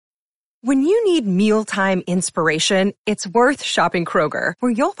When you need mealtime inspiration, it's worth shopping Kroger,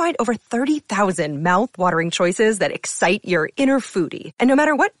 where you'll find over 30,000 mouth-watering choices that excite your inner foodie. And no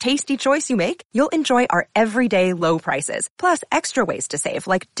matter what tasty choice you make, you'll enjoy our everyday low prices, plus extra ways to save,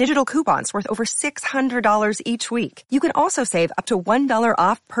 like digital coupons worth over $600 each week. You can also save up to $1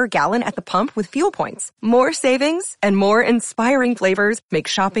 off per gallon at the pump with fuel points. More savings and more inspiring flavors make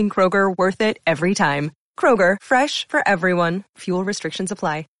shopping Kroger worth it every time. Kroger, fresh for everyone. Fuel restrictions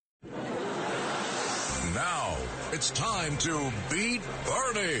apply. Now, it's time to Beat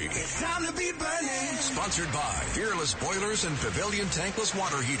Bernie. It's time to beat Bernie. Sponsored by Fearless Boilers and Pavilion Tankless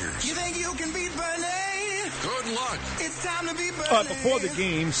Water Heaters. You think you can beat Bernie? Good luck. It's time to beat Bernie. Before the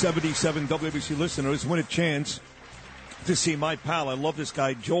game, 77 WBC listeners win a chance to see my pal. I love this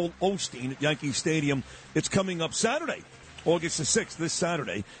guy, Joel Osteen at Yankee Stadium. It's coming up Saturday, August the 6th, this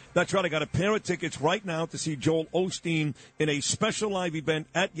Saturday. That's right, I got a pair of tickets right now to see Joel Osteen in a special live event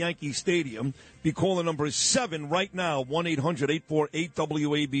at Yankee Stadium. Be calling number 7 right now,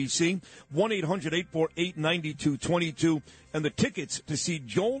 1-800-848-WABC, 1-800-848-9222. And the tickets to see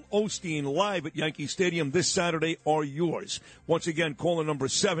Joel Osteen live at Yankee Stadium this Saturday are yours. Once again, calling number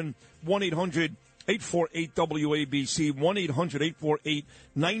 7, 1-800-848-WABC,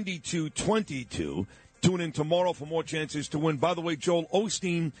 1-800-848-9222. Tune in tomorrow for more chances to win. By the way, Joel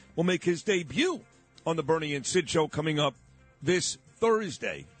Osteen will make his debut on the Bernie and Sid Show coming up this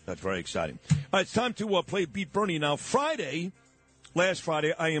Thursday. That's very exciting. All right, it's time to play Beat Bernie now. Last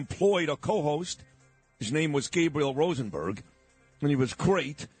Friday, I employed a co-host. His name was Gabriel Rosenberg, and he was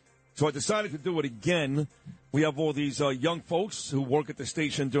great. So I decided to do it again. We have all these young folks who work at the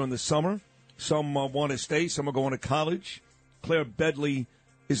station during the summer. Some want to stay. Some are going to college. Claire Bedley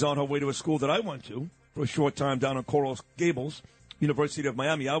is on her way to a school that I went to for a short time down in Coral Gables, University of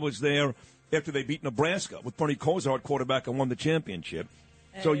Miami. I was there after they beat Nebraska with Bernie Kosar at quarterback and won the championship.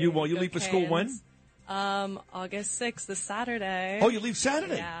 Hey, so you leave for school when? August 6th, this Saturday. Oh, you leave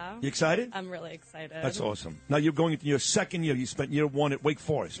Saturday? Yeah. You excited? I'm really excited. That's awesome. Now you're going into your second year. You spent year one at Wake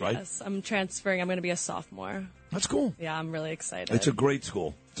Forest, right? Yes, I'm transferring. I'm going to be a sophomore. That's cool. Yeah, I'm really excited. It's a great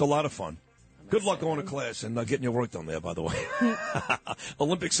school. It's a lot of fun. Good luck going to class and getting your work done there, by the way.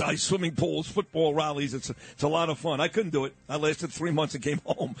 Olympic-sized swimming pools, football rallies. It's a lot of fun. I couldn't do it. I lasted 3 months and came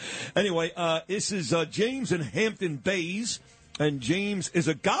home. Anyway, this is James in Hampton Bays, and James is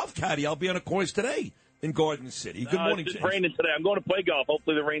a golf caddy. I'll be on a course today in Garden City. Good morning, It's James. raining today. I'm going to play golf.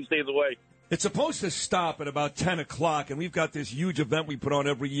 Hopefully the rain stays away. It's supposed to stop at about 10 o'clock, and we've got this huge event we put on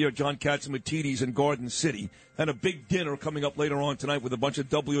every year, John Catsimatidis in Garden City, and a big dinner coming up later on tonight with a bunch of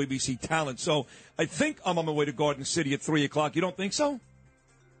WABC talent. So I think I'm on my way to Garden City at 3 o'clock. You don't think so?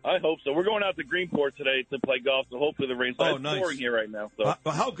 I hope so. We're going out to Greenport today to play golf, so hopefully the rain stays. Oh, nice. It's pouring here right now. So.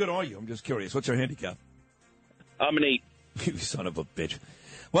 How good are you? I'm just curious. What's your handicap? I'm an 8. You son of a bitch.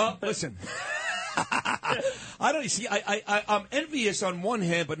 Well, listen. I don't see. I'm envious on one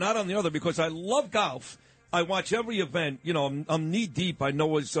hand, but not on the other, because I love golf. I watch every event. You know, I'm knee deep. I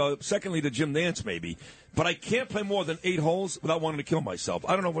know it's secondly to Jim Nance maybe, but I can't play more than 8 holes without wanting to kill myself.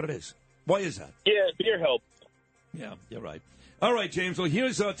 I don't know what it is. Why is that? Yeah, beer helps. Yeah, you're right. All right, James. Well,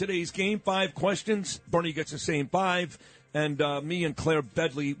 here's today's game. 5 questions. Bernie gets the same 5, and me and Claire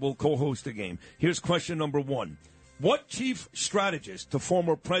Bedley will co-host the game. Here's question number 1. What chief strategist to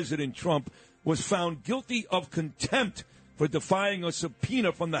former President Trump was found guilty of contempt for defying a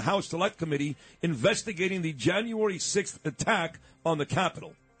subpoena from the House Select Committee investigating the January 6th attack on the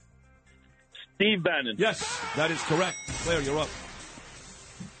Capitol? Steve Bannon. Yes, that is correct. Claire, you're up.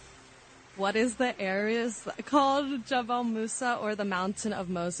 What is the area called? Jabal Musa, or the Mountain of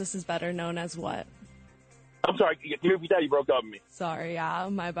Moses, is better known as what? I'm sorry. Can you repeat that? You broke up on me. Sorry, yeah,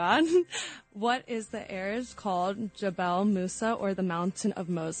 my bad. What is the area called? Jabal Musa, or the Mountain of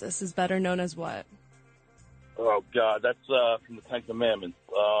Moses, is better known as what? Oh, God. That's from the Ten Commandments.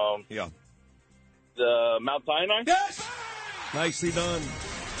 Yeah. The Mount Sinai? Yes! Nicely done.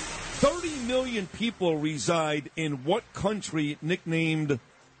 30 million people reside in what country nicknamed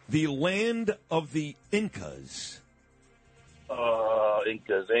the Land of the Incas?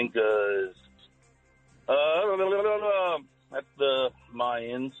 Incas. That's the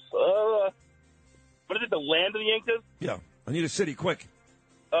Mayans. What is it, the Land of the Incas? Yeah. I need a city, quick.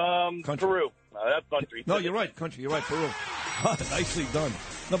 Country. Peru. No, that's country. No, you're right. Country. You're right. Peru. Nicely done.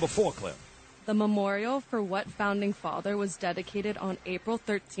 Number 4, Claire. The memorial for what founding father was dedicated on April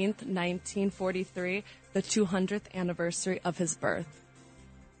 13th, 1943, the 200th anniversary of his birth?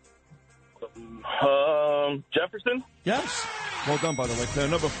 Jefferson? Yes. Well done, by the way, Claire.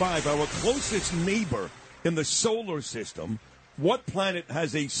 Number 5, our closest neighbor in the solar system. What planet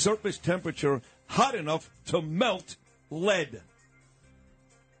has a surface temperature hot enough to melt lead?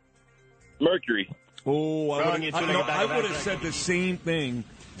 Mercury. Oh, I Wrong, you two-legged bag of would have ants. said the same thing.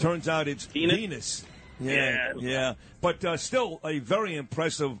 Turns out it's Venus. Yeah. But still, a very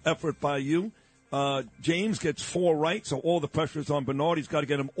impressive effort by you. James gets 4 right, so all the pressure is on Bernard. He's got to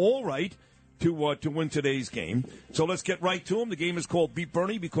get them all right to win today's game. So let's get right to him. The game is called Beat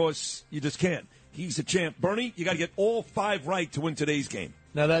Bernie because you just can't. He's the champ. Bernie, you got to get all 5 right to win today's game.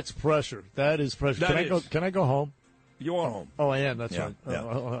 Now that's pressure. That is pressure. Can I go home? You are home. Oh, I am. That's Yeah,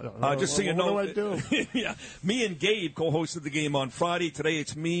 right. yeah. Just so you know, what do I do? yeah, me and Gabe co-hosted the game on Friday. Today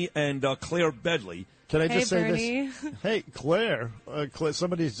it's me and Claire Bedley. Can I just say Bernie. this? Hey, Claire,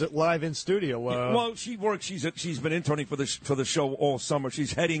 somebody's live in studio. Well, she works. She's been interning for the show all summer.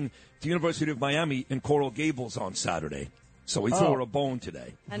 She's heading to University of Miami in Coral Gables on Saturday. So we threw her a bone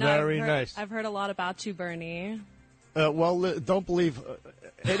today. I know, Very nice. I've heard a lot about you, Bernie. Don't believe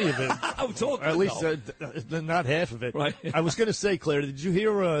any of it. At least not half of it. Right. I was going to say, Claire, did you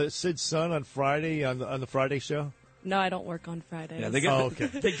hear Sid's son on Friday on the Friday show? No, I don't work on Fridays. Yeah, they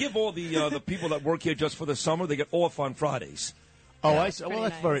give all the people that work here just for the summer. They get off on Fridays. Oh, Yeah, I see. Well, pretty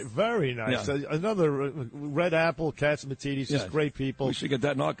that's nice. very nice. Yeah. Another Red Apple, Cats and Matitis, just Yeah. great people. We should get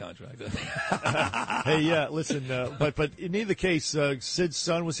that in our contract. Hey, yeah, listen, but in either case, Sid's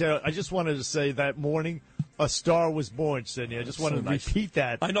son was here. I just wanted to say that morning, a star was born, Sidney. I just wanted to nice. repeat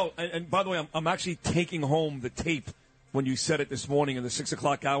that. I know. And by the way, I'm actually taking home the tape when you said it this morning in the 6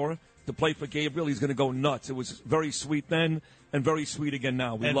 o'clock hour to play for Gabriel. He's going to go nuts. It was very sweet then and very sweet again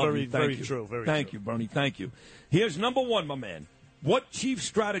now. We And love very, you. Thank very you. true, very Thank true. you, Bernie. Thank you. Here's number 1, my man. What chief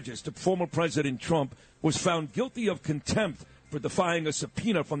strategist of former President Trump was found guilty of contempt for defying a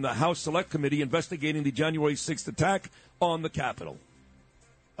subpoena from the House Select Committee investigating the January 6th attack on the Capitol?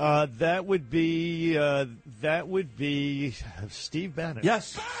 That would be Steve Bannon.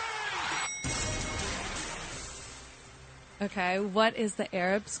 Yes. Okay, what is the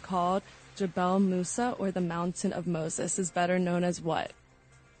Arabs called Jebel Musa, or the Mountain of Moses, is better known as what?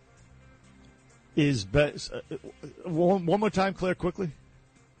 One more time, Claire, quickly.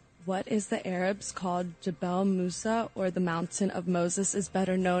 What is the Arabs called Jebel Musa, or the Mountain of Moses, is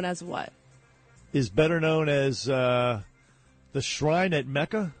better known as what? Is better known as the shrine at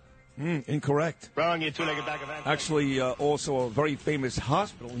Mecca. Incorrect. Wrong, you two-legged bag of ants. Actually, also a very famous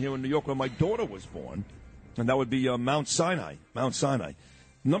hospital here in New York where my daughter was born, and that would be Mount Sinai. Mount Sinai.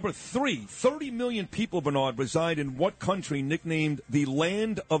 Number 3, 30 million people, Bernard, reside in what country nicknamed the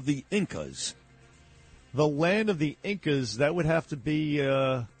Land of the Incas? The land of the Incas. That would have to be.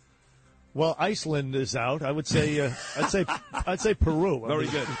 Well, Iceland is out. I would say. I'd say Peru. Very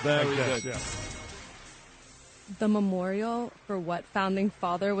good. Very good. Yeah. The memorial for what founding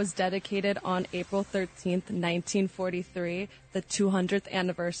father was dedicated on April 13th, 1943, the 200th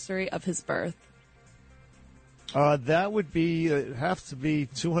anniversary of his birth? That would be have to be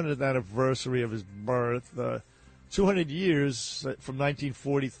 200th anniversary of his birth. 200 years from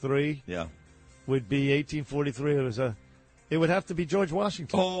 1943 Yeah. would be 1843. It would have to be George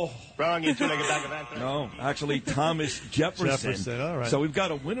Washington. Oh, Wrong, you two-legged bag of ants. no. Actually, Thomas Jefferson. Jefferson, all right. So we've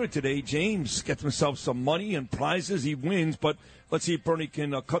got a winner today. James gets himself some money and prizes. He wins, but let's see if Bernie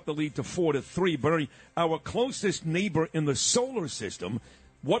can cut the lead to 4-3. Bernie, our closest neighbor in the solar system,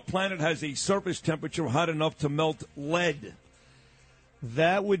 what planet has a surface temperature hot enough to melt lead?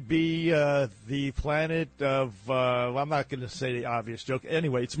 That would be the planet of. I'm not going to say the obvious joke.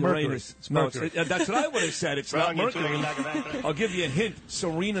 Anyway, it's Mercury. Uranus. It's Mercury. No, that's what I would have said. It's not Wrong, you Mercury. two-legged bag of ants. I'll give you a hint.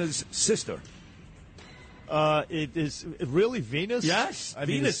 Serena's sister. It is really Venus. Yes, I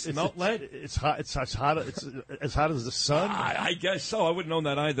mean, Venus, melt lead. It's hot. It's hot. It's as hot as the sun. I guess so. I wouldn't know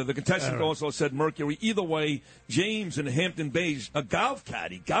that either. The contestant also said Mercury. Either way, James in Hampton Bays, a golf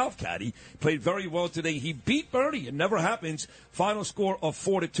caddy, played very well today. He beat Bernie. It never happens. Final score of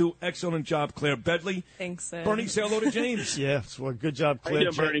 4-2. Excellent job, Claire Bedley. Thanks, Sid. Bernie, say hello to James. Yeah. Well, good job, How you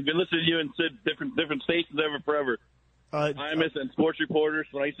Claire. doing, Bernie? Been listening to you and Sid, different stations ever forever. IMS and sports reporters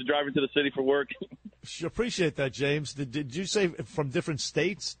when I used to drive into the city for work. Appreciate that, James. Did you say from different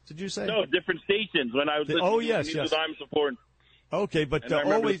states? Did you say? No, different stations when I was listening. Oh, yes, to yes. With IMS support. Okay, but And I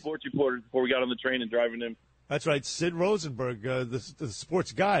remember always. the sports reporters before we got on the train and driving in. That's right, Sid Rosenberg, the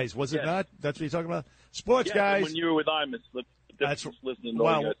sports guys, was it Yes. not? That's what you're talking about? Sports Yeah, guys. when you were with IMS. That's listening to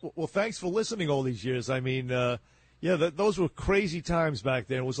all you wow. guys. Well, thanks for listening all these years. I mean, those were crazy times back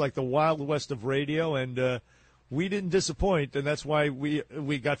then. It was like the Wild West of radio, and we didn't disappoint, and that's why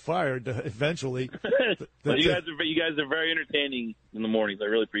we got fired eventually. But you guys are very entertaining in the mornings. I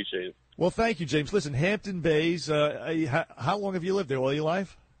really appreciate it. Well, thank you, James. Listen, Hampton Bays. How long have you lived there? All your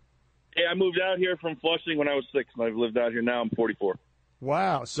life? Hey, I moved out here from Flushing when I was 6, and I've lived out here now. I'm 44.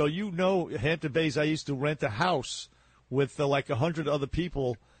 Wow. So you know Hampton Bays. I used to rent a house with like 100 other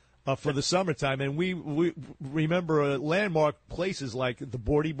people for the summertime. And we remember landmark places like the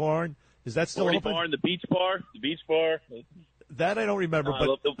Bordy Barn. Is that still Bordy open? Barn, the Beach Bar. That I don't remember.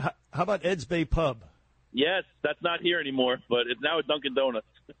 But how about Ed's Bay Pub? Yes, that's not here anymore, but it's now a Dunkin' Donuts.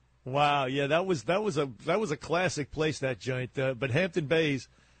 Wow, yeah, that was a classic place, that joint. But Hampton Bays,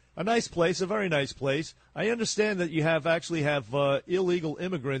 a nice place, a very nice place. I understand that you actually have illegal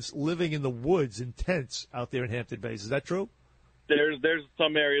immigrants living in the woods in tents out there in Hampton Bays. Is that true? There's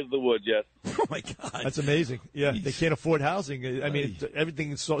some areas of the woods, yes. Oh my God, that's amazing. Yeah, they can't afford housing. I mean,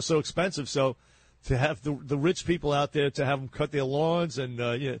 everything is so expensive. So to have the rich people out there, to have them cut their lawns and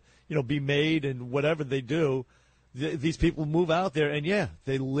be made and whatever they do. These people move out there, and, yeah,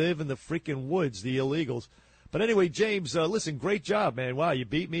 they live in the freaking woods, the illegals. But anyway, James, listen, great job, man. Wow, you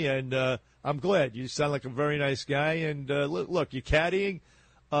beat me, and I'm glad. You sound like a very nice guy. And, look, you're caddying.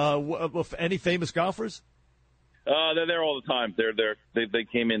 Any famous golfers? They're there all the time. They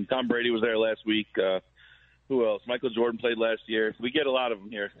came in. Tom Brady was there last week. Who else? Michael Jordan played last year. We get a lot of them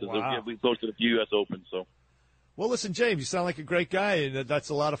here. Wow. We hosted a few U.S. Opens, so. Well, listen, James, you sound like a great guy, and that's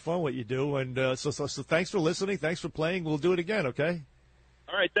a lot of fun what you do. And so thanks for listening. Thanks for playing. We'll do it again, okay?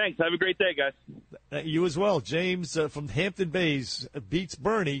 All right, thanks. Have a great day, guys. You as well. James from Hampton Bays beats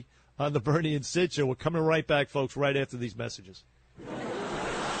Bernie on the Bernie and Sid Show. We're coming right back, folks, right after these messages.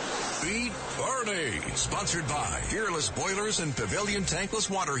 Beat Bernie. Sponsored by Fearless Boilers and Pavilion Tankless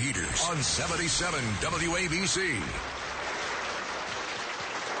Water Heaters on 77 WABC.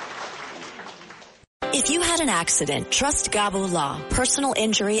 If you had an accident, trust Gabo Law, personal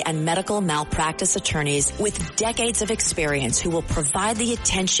injury and medical malpractice attorneys with decades of experience who will provide the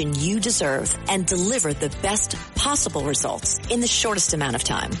attention you deserve and deliver the best possible results in the shortest amount of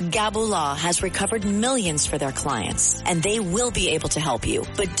time. Gabo Law has recovered millions for their clients, and they will be able to help you.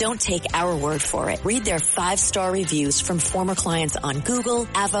 But don't take our word for it. Read their 5-star reviews from former clients on Google,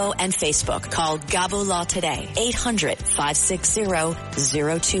 Avo, and Facebook. Call Gabo Law today,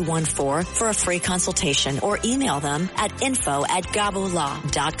 800-560-0214 for a free consultation, or email them at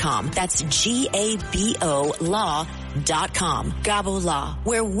info@gabolaw.com. That's GABO law.com. Gabo Law,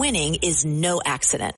 where winning is no accident.